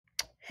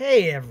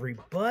Hey,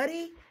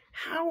 everybody.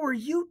 How are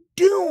you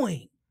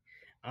doing?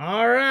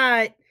 All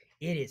right.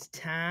 It is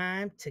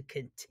time to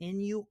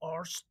continue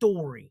our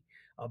story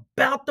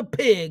about the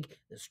pig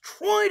that's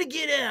trying to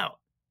get out.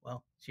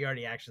 Well, she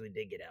already actually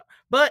did get out,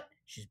 but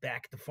she's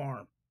back at the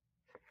farm.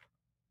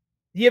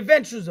 The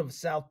Adventures of a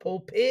South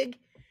Pole Pig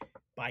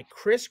by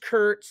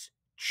Kurtz,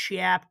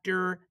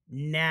 Chapter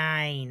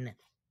 9.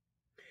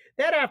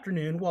 That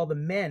afternoon, while the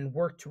men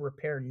worked to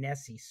repair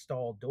Nessie's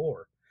stall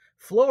door,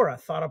 Flora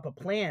thought up a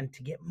plan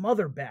to get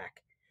Mother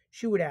back.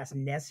 She would ask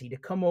Nessie to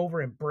come over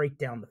and break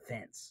down the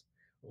fence.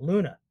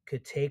 Luna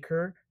could take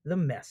her the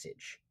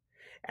message.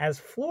 As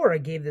Flora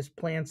gave this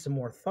plan some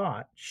more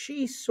thought,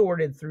 she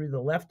sorted through the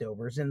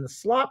leftovers in the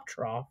slop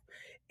trough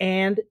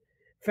and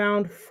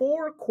found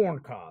 4 corn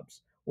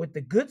cobs with the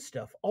good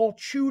stuff all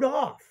chewed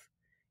off.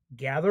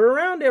 "Gather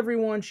around,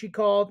 everyone," she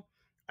called.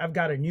 "I've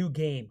got a new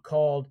game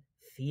called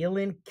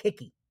Feelin'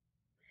 Kicky."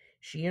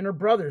 She and her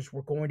brothers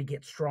were going to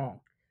get strong.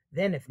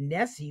 Then, if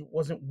Nessie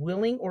wasn't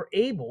willing or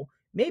able,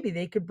 maybe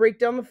they could break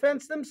down the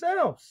fence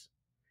themselves.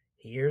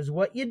 "Here's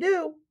what you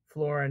do,"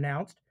 Flora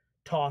announced.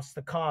 "Toss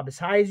the cob as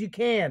high as you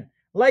can,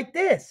 like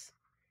this."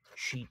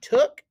 She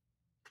took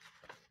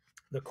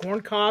the corn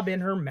cob in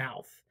her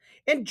mouth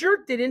and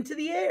jerked it into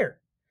the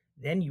air.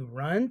 "Then you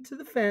run to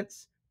the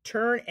fence,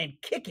 turn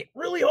and kick it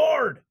really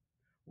hard.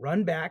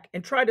 Run back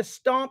and try to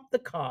stomp the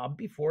cob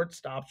before it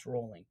stops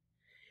rolling."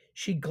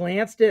 She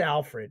glanced at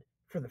Alfred.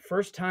 For the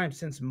first time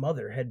since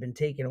Mother had been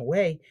taken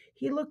away,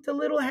 he looked a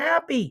little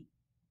happy.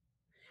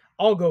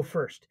 "I'll go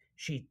first."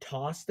 She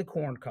tossed the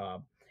corn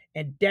cob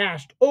and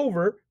dashed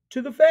over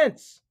to the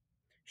fence.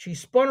 She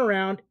spun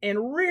around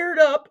and reared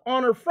up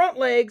on her front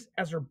legs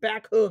as her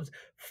back hooves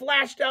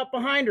flashed out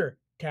behind her.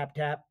 Tap,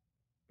 tap.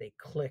 They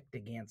clicked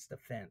against the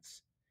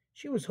fence.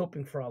 She was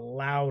hoping for a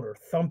louder,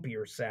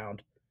 thumpier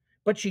sound,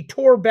 but she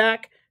tore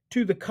back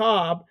to the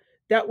cob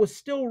that was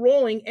still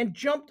rolling and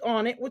jumped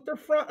on it with her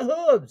front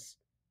hooves.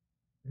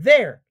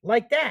 "There,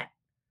 like that."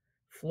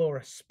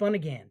 Flora spun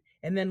again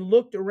and then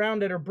looked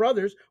around at her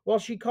brothers while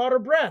she caught her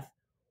breath.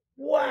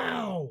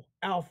 "Wow,"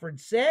 Alfred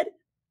said.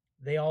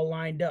 They all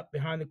lined up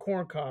behind the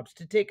corn cobs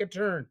to take a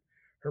turn.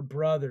 Her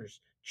brothers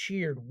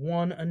cheered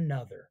one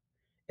another,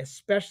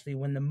 especially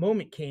when the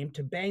moment came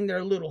to bang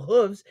their little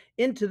hooves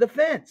into the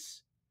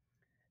fence.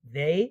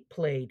 They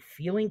played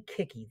Feeling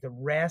Kicky the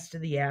rest of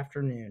the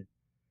afternoon.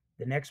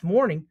 The next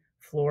morning,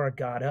 Flora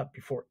got up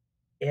before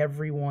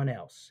everyone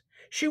else.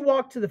 She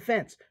walked to the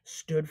fence,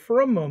 stood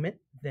for a moment,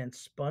 then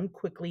spun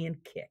quickly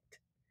and kicked.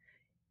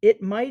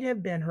 It might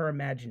have been her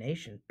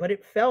imagination, but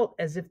it felt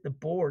as if the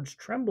boards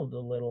trembled a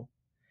little.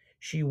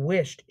 She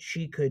wished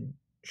she could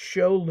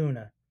show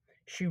Luna.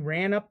 She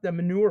ran up the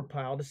manure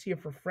pile to see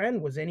if her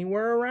friend was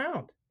anywhere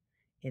around.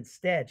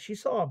 Instead, she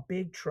saw a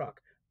big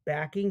truck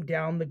backing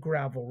down the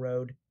gravel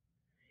road.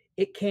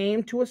 It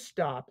came to a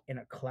stop in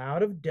a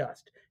cloud of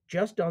dust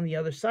just on the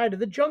other side of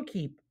the junk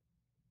heap,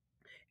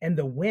 and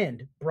the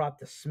wind brought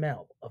the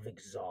smell of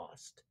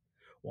exhaust.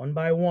 One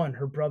by one,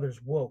 her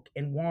brothers woke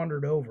and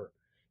wandered over,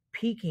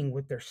 peeking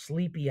with their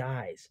sleepy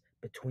eyes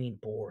between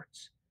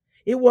boards.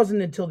 It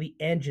wasn't until the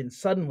engine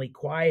suddenly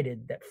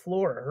quieted that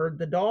Flora heard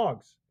the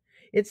dogs.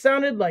 It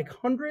sounded like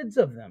hundreds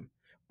of them,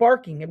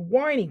 barking and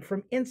whining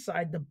from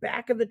inside the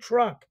back of the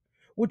truck,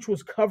 which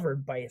was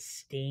covered by a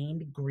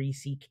stained,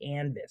 greasy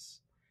canvas.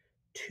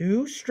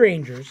 2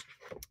 strangers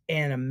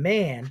and a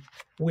man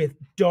with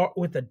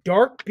a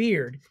dark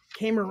beard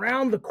came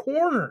around the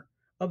corner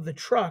of the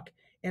truck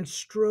and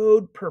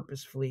strode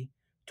purposefully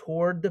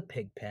toward the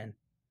pig pen.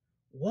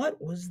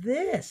 What was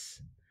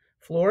this?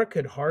 Flora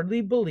could hardly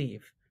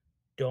believe.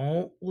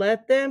 "Don't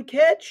let them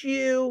catch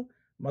you,"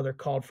 Mother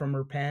called from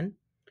her pen.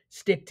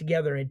 "Stick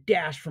together and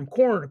dash from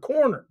corner to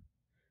corner."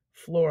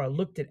 Flora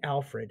looked at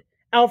Alfred.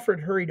 Alfred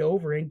hurried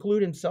over and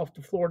glued himself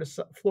to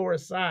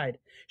Flora's side.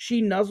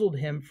 She nuzzled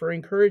him for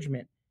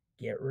encouragement.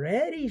 "Get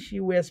ready," she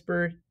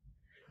whispered.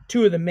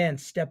 2 of the men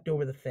stepped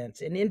over the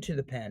fence and into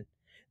the pen.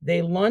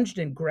 They lunged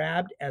and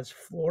grabbed as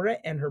Flora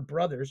and her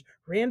brothers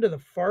ran to the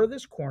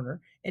farthest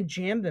corner and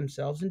jammed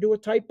themselves into a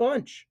tight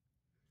bunch.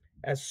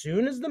 As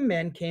soon as the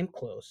men came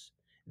close,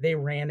 they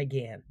ran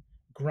again,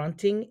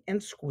 grunting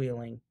and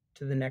squealing,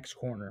 to the next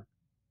corner.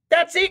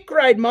 "That's it!"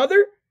 cried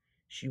Mother.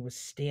 She was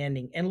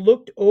standing and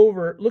looking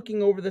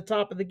over the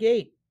top of the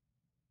gate.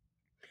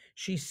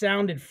 She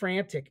sounded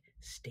frantic.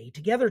 "Stay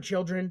together,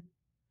 children."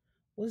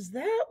 Was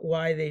that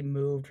why they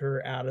moved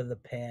her out of the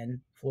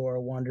pen?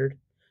 Flora wondered.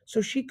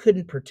 So she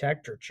couldn't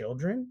protect her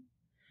children?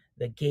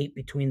 The gate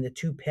between the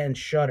 2 pens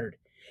shuddered.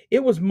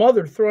 It was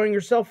Mother throwing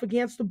herself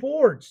against the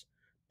boards.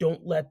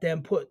 "Don't let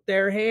them put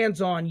their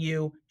hands on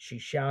you," she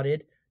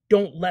shouted.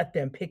 "Don't let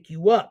them pick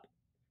you up."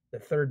 The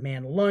 3rd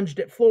man lunged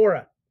at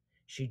Flora.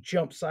 She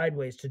jumped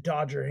sideways to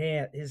dodge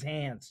his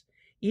hands.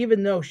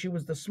 Even though she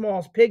was the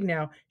smallest pig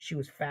now, she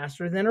was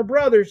faster than her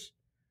brothers.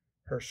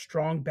 Her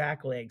strong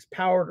back legs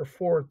powered her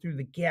forward through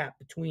the gap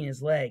between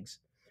his legs.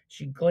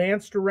 She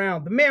glanced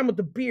around. The man with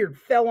the beard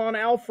fell on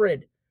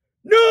Alfred.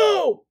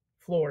 "No!"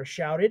 Flora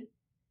shouted.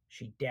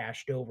 She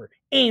dashed over,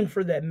 aimed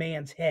for the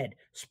man's head,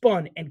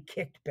 spun, and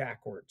kicked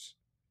backwards.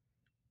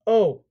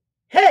 "Oh,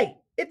 hey,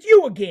 it's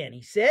you again,"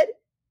 he said.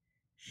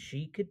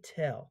 She could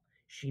tell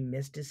she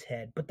missed his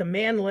head, but the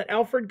man let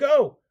Alfred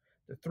go.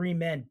 The three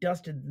men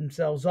dusted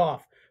themselves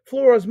off.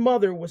 Flora's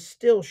mother was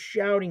still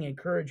shouting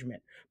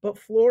encouragement, but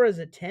Flora's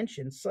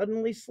attention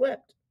suddenly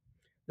slipped.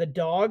 The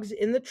dogs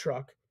in the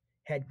truck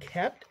had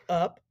kept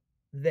up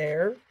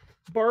their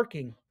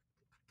barking.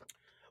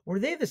 Were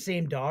they the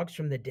same dogs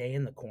from the day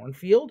in the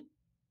cornfield?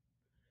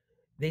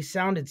 They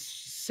sounded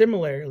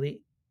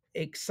similarly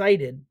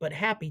excited, but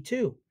happy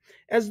too,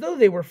 as though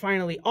they were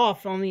finally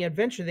off on the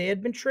adventure they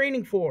had been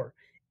training for.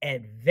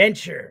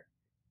 Adventure!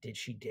 Did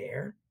she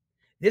dare?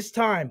 This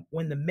time,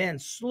 when the men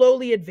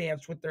slowly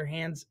advanced with their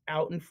hands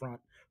out in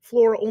front,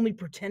 Flora only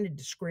pretended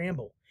to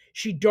scramble.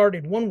 She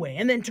darted one way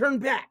and then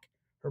turned back.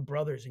 Her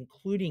brothers,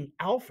 including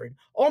Alfred,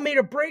 all made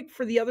a break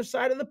for the other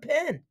side of the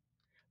pen.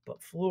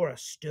 But Flora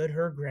stood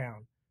her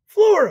ground.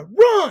 "Flora,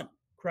 run!"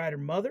 cried her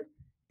mother.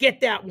 "Get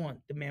that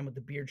one," the man with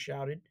the beard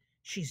shouted.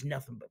 "She's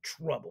nothing but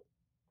trouble."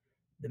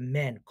 The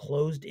men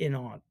closed in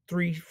on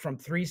from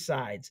three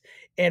sides,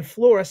 and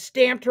Flora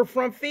stamped her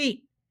front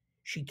feet.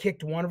 She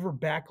kicked one of her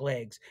back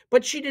legs,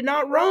 but she did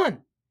not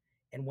run.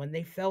 And when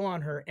they fell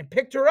on her and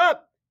picked her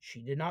up,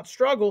 she did not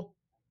struggle.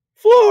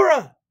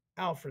 "Flora!"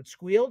 Alfred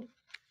squealed.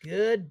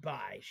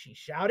 "Goodbye," she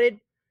shouted.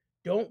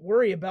 "Don't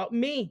worry about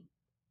me,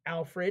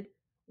 Alfred.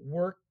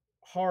 Work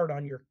hard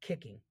on your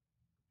kicking."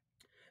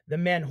 The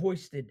men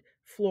hoisted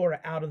Flora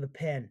out of the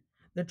pen.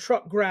 The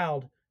truck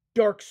growled.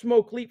 Dark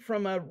smoke leaped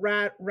from a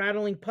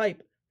rattling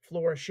pipe.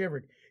 Flora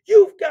shivered.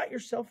 "You've got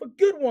yourself a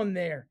good one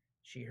there,"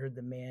 she heard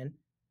the man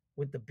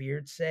with the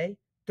beard say.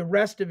 The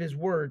rest of his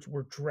words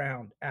were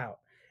drowned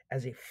out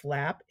as a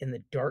flap in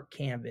the dark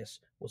canvas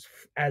was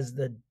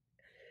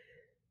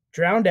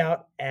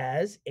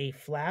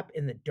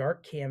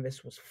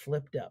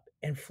flipped up,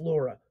 and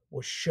Flora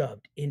was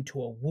shoved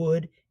into a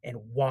wood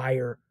and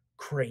wire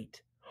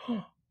crate.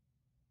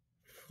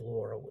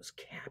 Flora was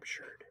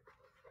captured.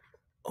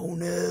 Oh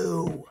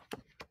no!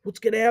 What's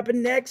going to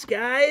happen next,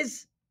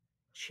 guys?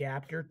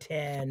 Chapter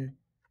 10.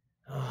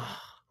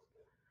 Oh,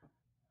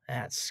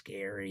 that's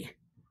scary.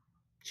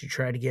 She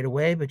tried to get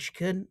away, but she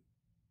couldn't.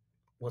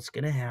 What's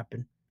going to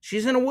happen?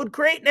 She's in a wood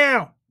crate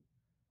now.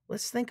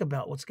 Let's think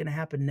about what's going to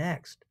happen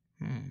next.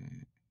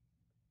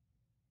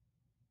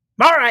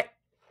 All right.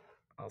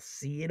 I'll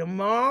see you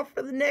tomorrow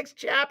for the next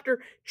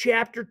chapter,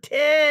 Chapter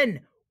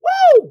 10.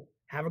 Woo!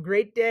 Have a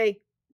great day.